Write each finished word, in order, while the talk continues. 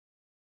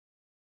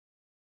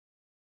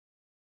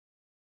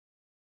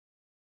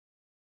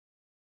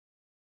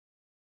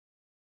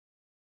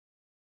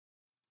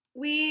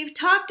We've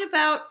talked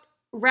about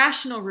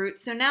rational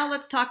roots, so now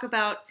let's talk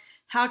about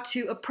how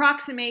to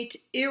approximate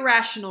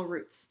irrational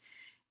roots.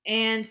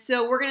 And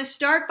so we're going to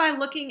start by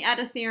looking at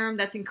a theorem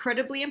that's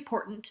incredibly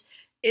important.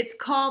 It's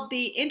called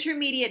the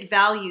intermediate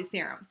value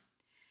theorem.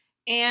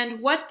 And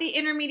what the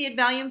intermediate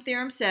value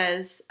theorem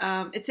says,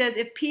 it says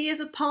if p is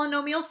a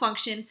polynomial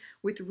function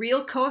with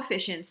real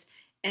coefficients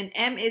and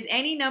m is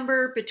any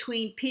number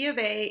between p of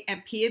a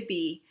and p of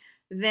b,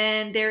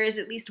 then there is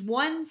at least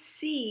one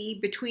c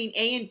between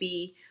a and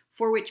b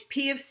for which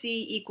p of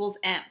c equals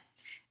m.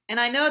 And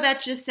I know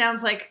that just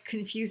sounds like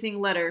confusing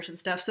letters and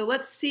stuff, so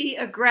let's see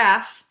a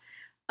graph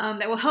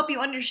that will help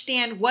you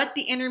understand what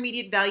the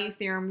intermediate value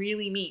theorem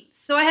really means.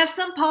 So I have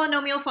some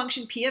polynomial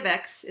function p of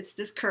x, it's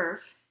this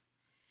curve,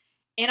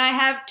 and I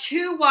have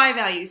two y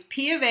values,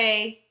 p of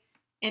a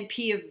and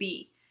p of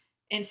b.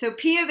 And so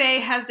p of a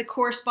has the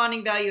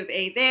corresponding value of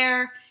a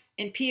there,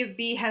 and p of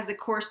b has the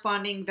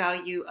corresponding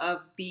value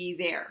of b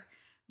there.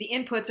 The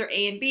inputs are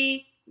a and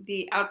b,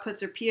 the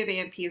outputs are p of a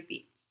and p of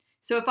b.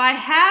 So if I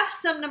have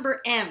some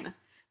number m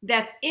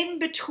that's in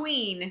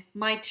between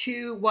my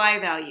two y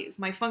values,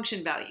 my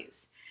function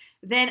values,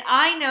 then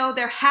I know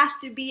there has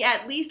to be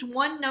at least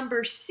one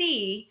number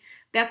c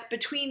that's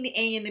between the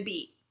a and the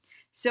b.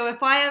 So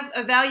if I have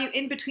a value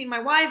in between my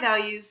y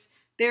values,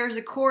 there's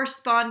a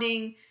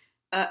corresponding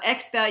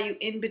x value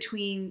in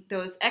between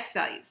those x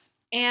values.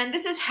 And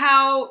this is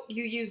how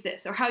you use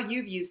this, or how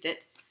you've used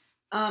it.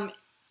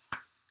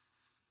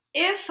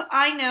 If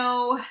I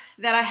know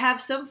that I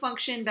have some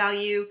function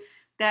value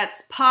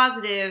that's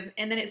positive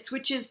and then it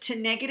switches to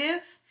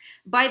negative,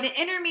 by the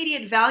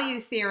intermediate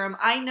value theorem,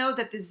 I know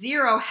that the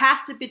zero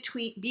has to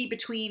be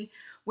between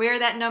where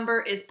that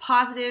number is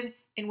positive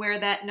and where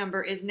that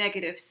number is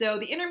negative. So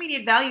the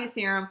intermediate value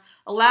theorem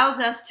allows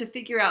us to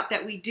figure out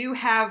that we do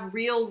have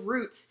real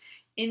roots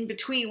in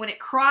between. When it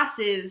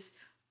crosses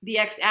the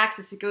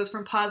x-axis, it goes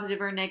from positive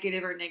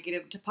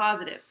to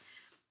positive.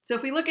 So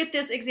if we look at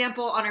this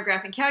example on our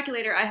graphing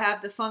calculator, I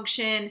have the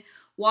function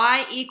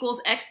y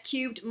equals x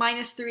cubed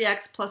minus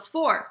 3x plus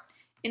 4.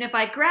 And if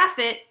I graph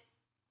it,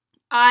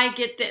 I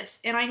get this.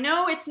 And I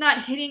know it's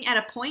not hitting at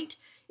a point.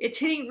 It's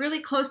hitting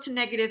really close to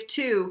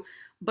 -2,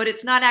 but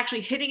it's not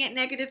actually hitting at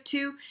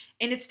 -2.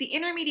 And it's the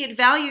intermediate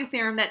value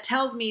theorem that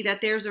tells me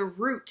that there's a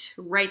root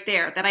right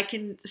there that I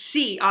can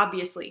see,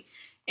 obviously.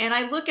 And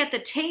I look at the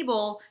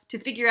table to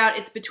figure out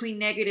it's between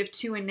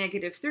 -2 and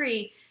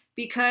 -3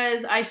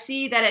 because I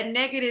see that at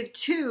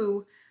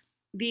 -2,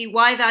 the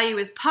y value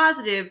is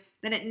positive,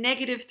 then at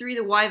 -3,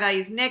 the y value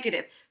is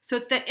negative. So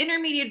it's that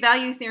intermediate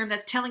value theorem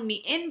that's telling me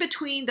in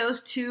between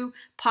those two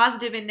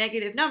positive and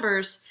negative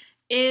numbers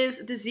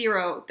is the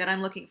zero that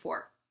I'm looking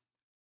for.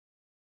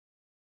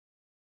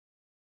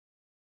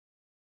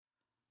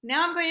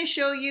 Now I'm going to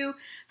show you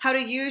how to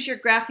use your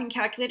graphing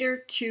calculator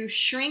to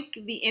shrink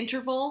the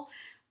interval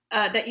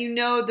that you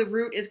know the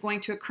root is going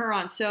to occur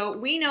on. So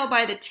we know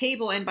by the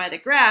table and by the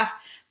graph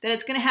that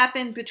it's going to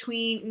happen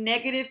between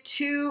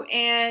 -2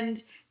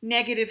 and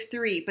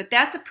 -3, but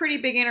that's a pretty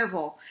big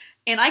interval.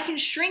 And I can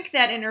shrink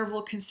that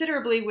interval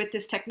considerably with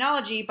this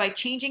technology by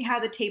changing how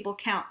the table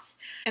counts.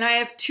 And I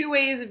have two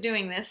ways of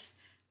doing this.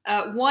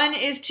 One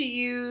is to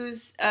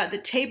use the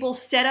table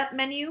setup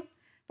menu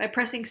by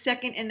pressing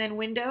second and then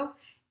window.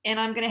 And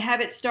I'm going to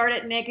have it start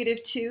at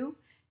 -2.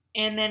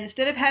 And then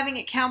instead of having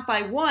it count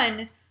by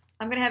 1,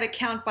 I'm going to have it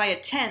count by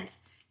 1/10.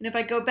 And if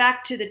I go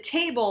back to the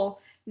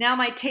table, now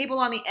my table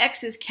on the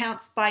x's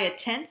counts by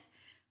 1/10.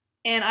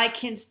 And I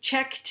can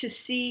check to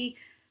see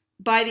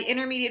by the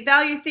intermediate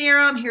value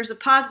theorem, here's a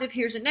positive,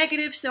 here's a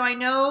negative, so I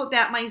know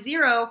that my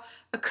zero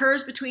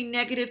occurs between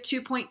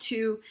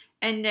 -2.2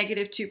 and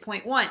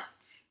 -2.1.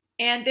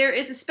 And there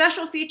is a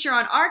special feature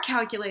on our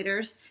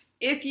calculators.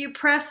 If you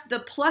press the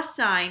plus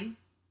sign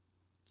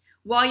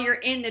while you're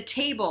in the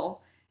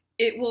table,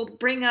 it will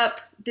bring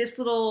up this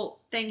little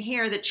thing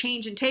here, the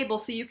change in table,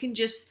 so you can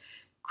just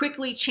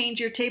quickly change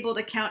your table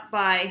to count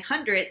by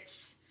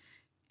hundredths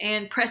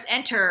and press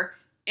enter.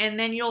 And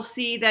then you'll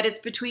see that it's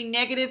between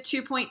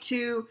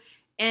 -2.2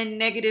 and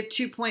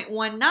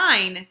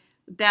 -2.19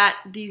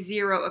 that the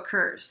zero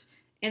occurs.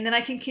 And then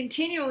I can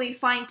continually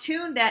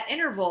fine-tune that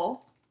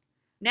interval.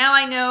 Now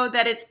I know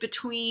that it's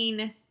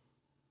between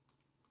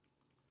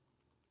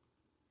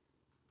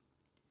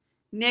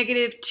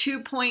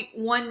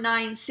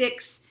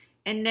 -2.196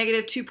 and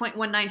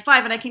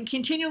 -2.195. And I can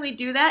continually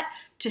do that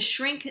to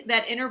shrink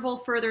that interval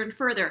further and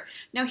further.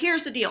 Now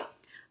here's the deal.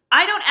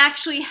 I don't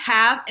actually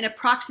have an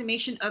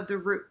approximation of the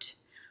root.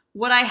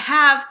 What I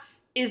have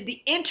is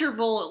the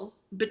interval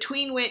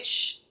between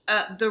which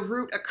the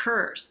root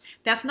occurs.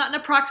 That's not an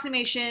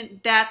approximation,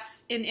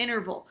 that's an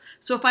interval.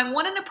 So if I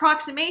want an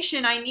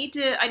approximation, I need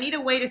a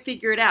way to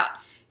figure it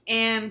out.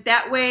 And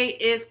that way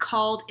is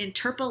called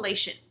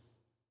interpolation.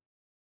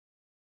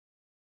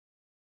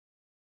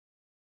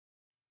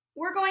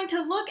 We're going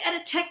to look at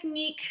a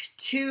technique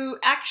to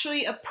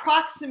actually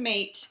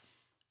approximate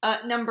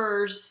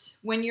numbers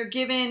when you're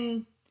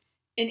given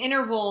an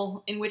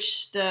interval in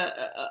which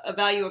a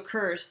value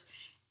occurs.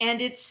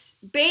 And it's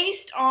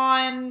based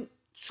on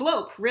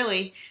slope,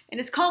 really, and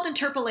it's called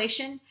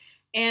interpolation.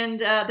 And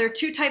there are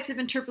two types of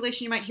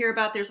interpolation you might hear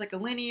about. There's like a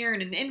linear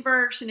and an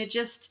inverse, and it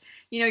just,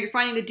 you're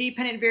finding the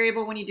dependent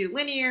variable when you do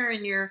linear,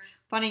 and you're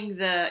finding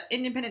the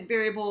independent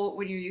variable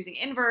when you're using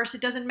inverse.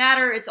 It doesn't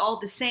matter. It's all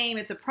the same.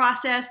 It's a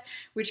process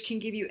which can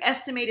give you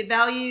estimated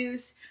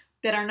values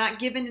that are not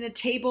given in a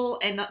table,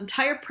 and the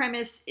entire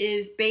premise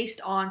is based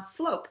on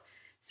slope.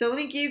 So let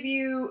me give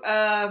you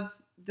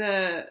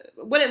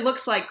what it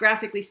looks like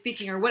graphically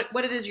speaking, or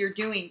what it is you're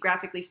doing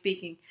graphically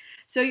speaking.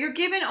 So you're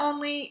given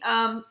only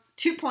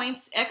 2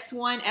 points,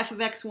 x1, f of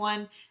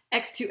x1,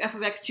 x2, f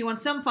of x2 on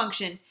some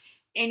function.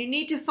 And you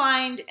need to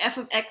find f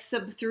of x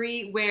sub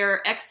 3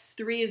 where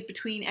x3 is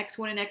between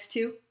x1 and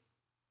x2.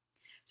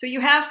 So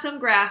you have some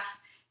graph,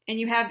 and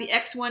you have the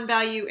x1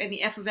 value and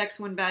the f of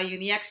x1 value,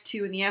 and the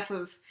x2 and the f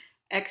of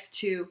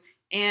x2.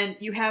 And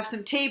you have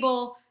some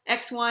table,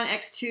 x1,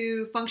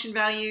 x2 function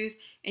values,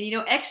 and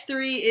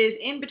x3 is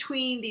in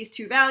between these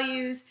two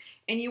values.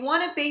 And you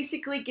want to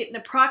basically get an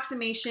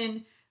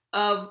approximation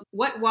of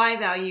what y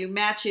value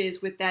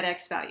matches with that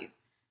x value,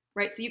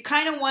 right? So you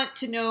kind of want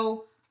to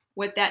know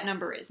what that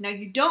number is. Now,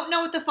 you don't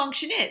know what the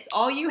function is.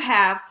 All you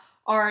have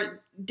are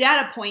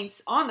data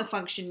points on the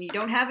function. You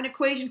don't have an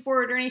equation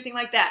for it or anything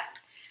like that.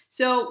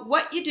 So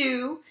what you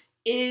do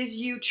is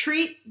you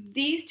treat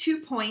these 2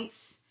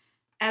 points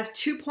as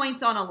 2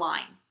 points on a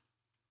line.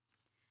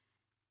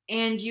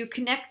 And you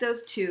connect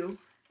those two.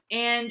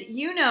 And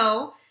you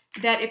know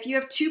that if you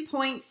have 2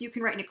 points, you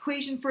can write an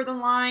equation for the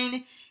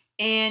line,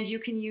 and you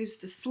can use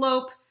the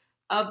slope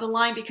of the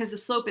line because the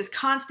slope is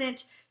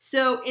constant.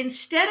 So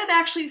instead of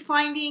actually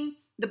finding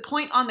the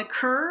point on the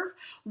curve,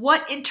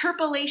 what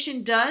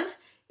interpolation does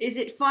is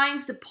it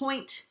finds the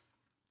point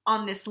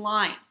on this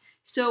line.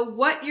 So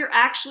what you're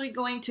actually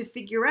going to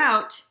figure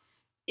out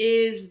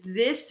is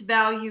this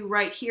value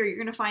right here. You're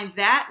going to find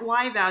that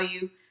y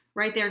value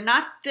right there,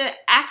 not the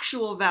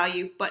actual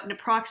value, but an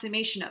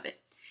approximation of it.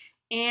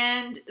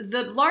 And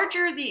the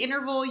larger the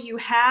interval you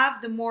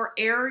have, the more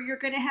error you're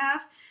going to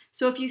have.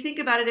 So if you think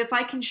about it, if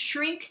I can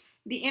shrink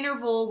the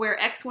interval where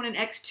x1 and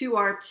x2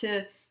 are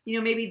to,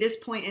 maybe this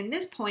point and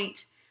this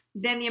point,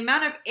 then the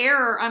amount of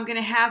error I'm going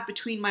to have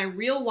between my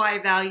real y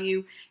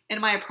value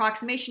and my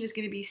approximation is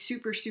going to be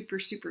super, super,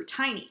 super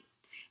tiny.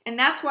 And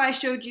that's why I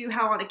showed you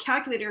how on the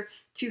calculator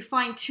to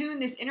fine-tune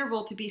this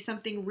interval to be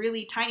something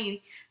really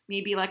tiny,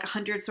 maybe like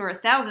 100ths or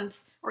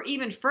 1,000ths, or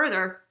even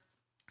further,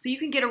 so you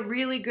can get a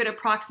really good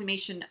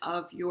approximation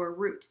of your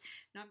root.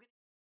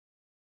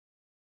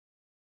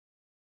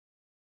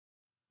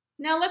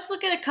 Now let's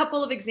look at a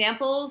couple of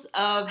examples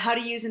of how to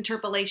use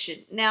interpolation.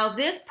 Now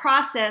this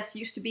process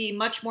used to be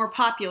much more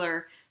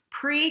popular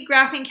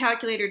pre-graphing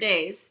calculator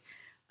days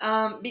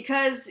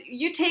because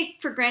you take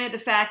for granted the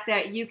fact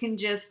that you can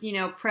just,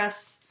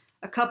 press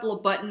a couple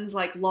of buttons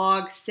like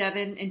log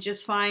 7 and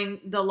just find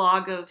the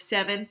log of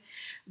 7.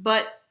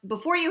 But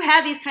before you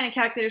had these kind of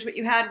calculators, what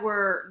you had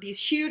were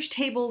these huge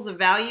tables of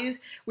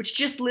values which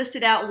just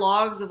listed out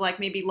logs of like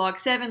maybe log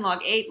 7,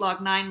 log 8,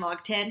 log 9,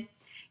 log 10.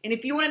 And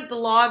if you wanted the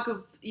log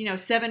of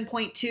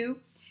 7.2,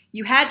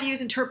 you had to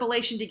use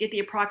interpolation to get the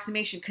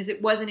approximation because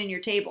it wasn't in your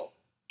table.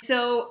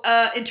 So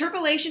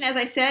interpolation, as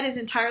I said, is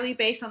entirely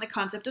based on the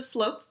concept of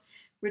slope,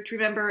 which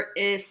remember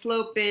is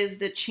slope is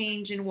the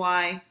change in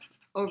y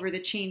over the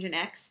change in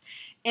x.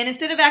 And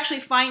instead of actually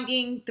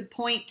finding the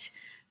point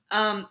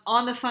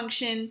on the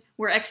function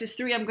where x is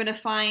 3, I'm going to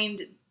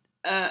find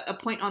a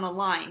point on a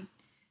line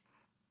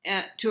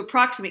to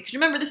approximate. Because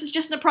remember, this is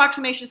just an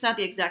approximation, it's not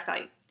the exact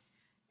value.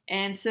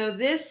 And so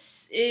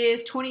this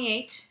is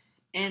 28,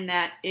 and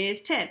that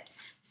is 10.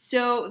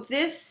 So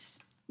this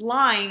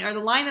line, or the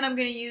line that I'm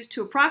going to use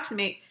to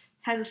approximate,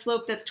 has a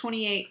slope that's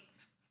 28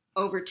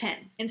 over 10.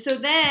 And so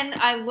then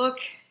I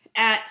look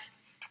at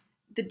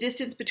the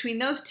distance between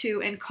those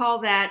two and call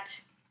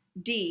that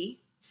d,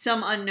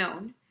 some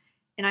unknown.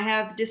 And I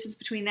have the distance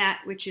between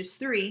that, which is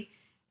 3.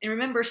 And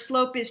remember,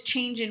 slope is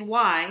change in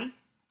y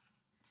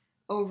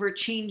over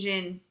change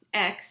in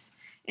x.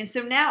 And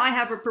so now I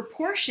have a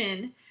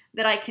proportion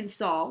that I can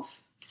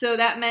solve. So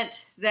that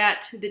meant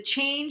that the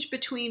change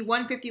between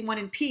 151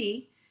 and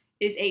p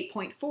is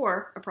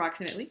 8.4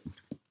 approximately.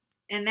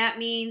 And that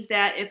means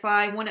that if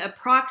I want to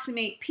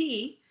approximate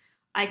p,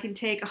 I can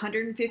take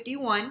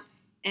 151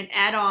 and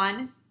add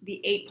on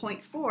the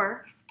 8.4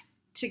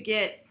 to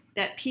get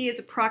that p is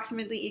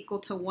approximately equal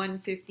to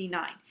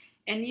 159.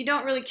 And you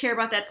don't really care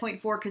about that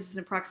 0.4 because it's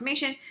an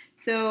approximation.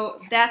 So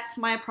that's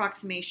my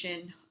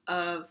approximation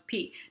of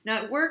p.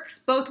 Now it works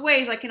both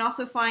ways. I can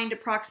also find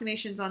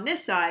approximations on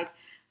this side.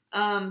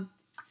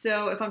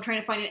 So if I'm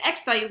trying to find an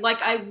x value,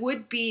 like I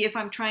would be if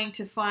I'm trying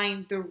to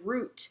find the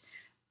root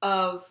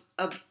of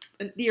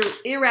the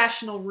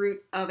irrational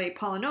root of a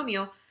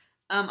polynomial,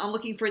 I'm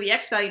looking for the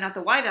x value, not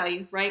the y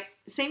value, right?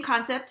 Same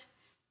concept.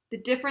 The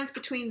difference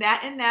between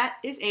that and that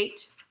is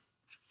 8.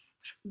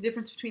 The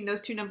difference between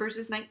those two numbers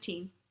is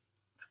 19.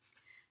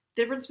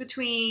 The difference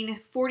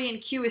between 40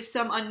 and q is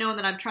some unknown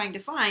that I'm trying to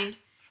find,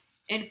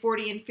 and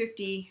 40 and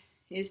 50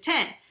 is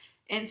 10.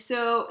 And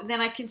so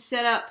then I can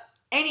set up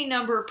any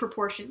number of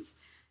proportions.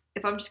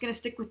 if I'm just going to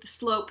stick with the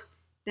slope,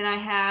 then I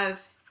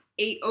have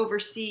 8 over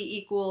c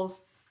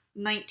equals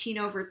 19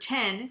 over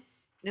 10. And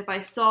if I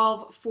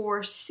solve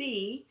for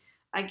c,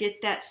 I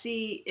get that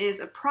c is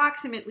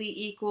approximately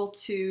equal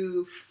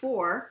to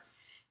 4.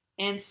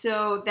 And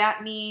so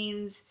that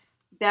means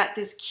that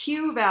this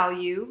q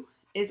value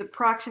is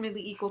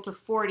approximately equal to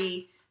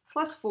 40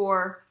 plus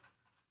 4,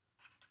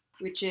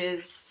 which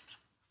is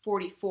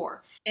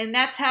 44. And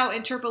that's how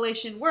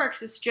interpolation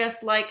works. It's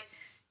just like,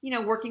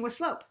 working with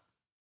slope.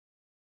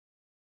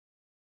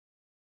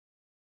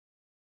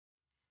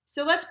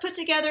 So let's put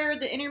together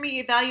the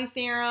intermediate value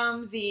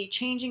theorem, the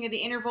changing of the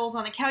intervals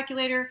on the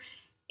calculator,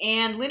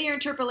 and linear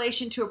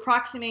interpolation to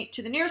approximate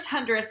to the nearest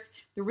hundredth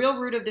the real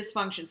root of this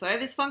function. So I have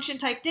this function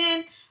typed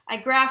in, I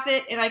graph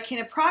it, and I can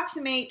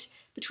approximate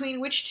between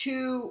which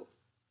two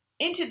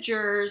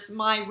integers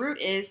my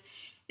root is,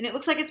 and it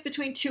looks like it's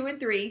between 2 and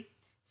 3.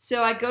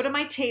 So I go to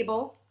my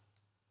table,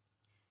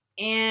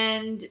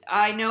 and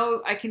I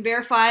know I can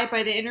verify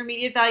by the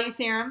intermediate value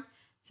theorem,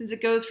 since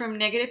it goes from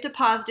negative to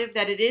positive,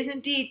 that it is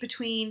indeed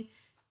between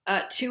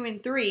 2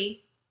 and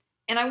 3,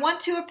 and I want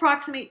to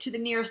approximate to the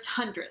nearest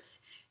hundredth.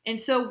 And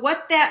so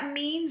what that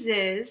means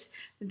is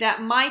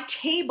that my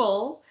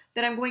table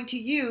that I'm going to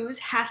use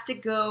has to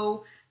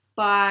go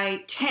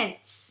by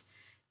tenths.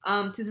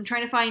 Since I'm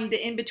trying to find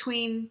the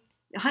in-between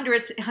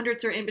hundredths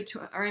are in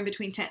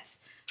between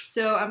tenths.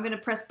 So I'm going to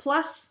press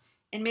plus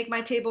and make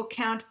my table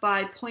count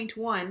by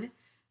 0.1.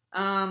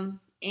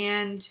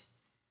 And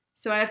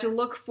so I have to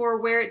look for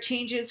where it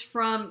changes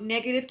from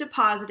negative to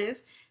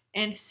positive.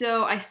 And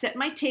so I set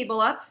my table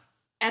up.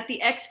 At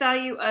the x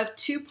value of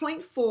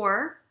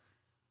 2.4,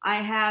 I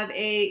have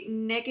a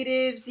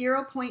negative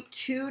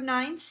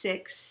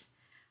 0.296.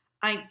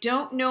 I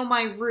don't know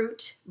my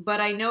root,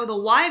 but I know the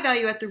y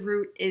value at the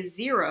root is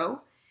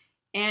 0.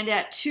 And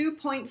at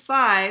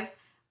 2.5,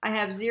 I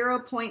have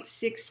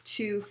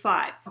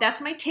 0.625.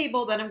 That's my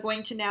table that I'm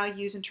going to now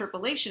use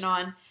interpolation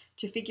on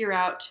to figure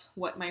out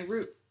what my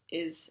root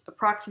is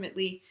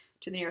approximately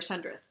to the nearest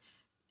hundredth.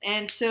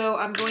 And so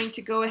I'm going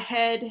to go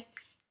ahead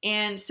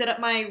and set up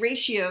my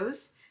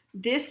ratios.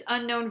 This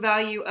unknown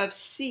value of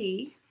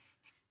c,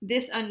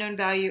 this unknown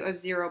value of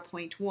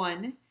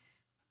 0.1,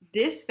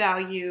 this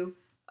value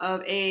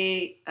of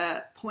a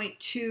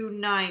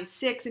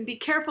 0.296, and be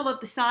careful of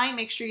the sign,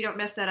 make sure you don't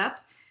mess that up,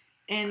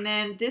 and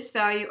then this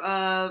value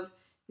of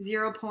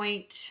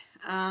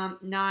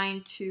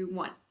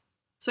 0.921.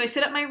 So I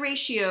set up my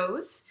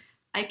ratios.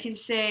 I can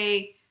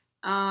say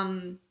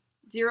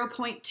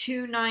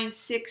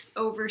 0.296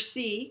 over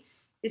c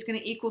is going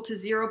to equal to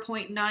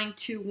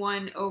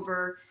 0.921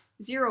 over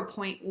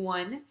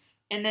 0.1,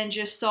 and then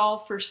just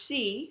solve for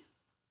c,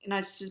 and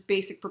that's just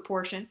basic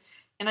proportion,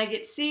 and I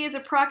get c is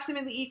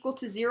approximately equal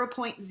to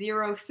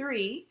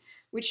 0.03,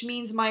 which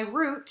means my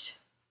root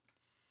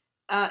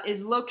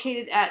is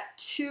located at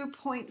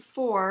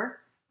 2.4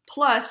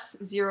 plus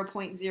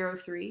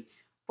 0.03,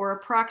 or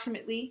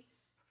approximately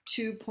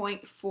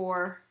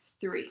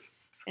 2.43.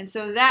 And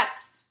so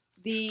that's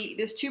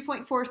this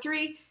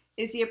 2.43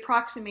 is the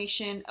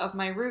approximation of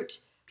my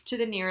root to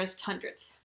the nearest hundredth.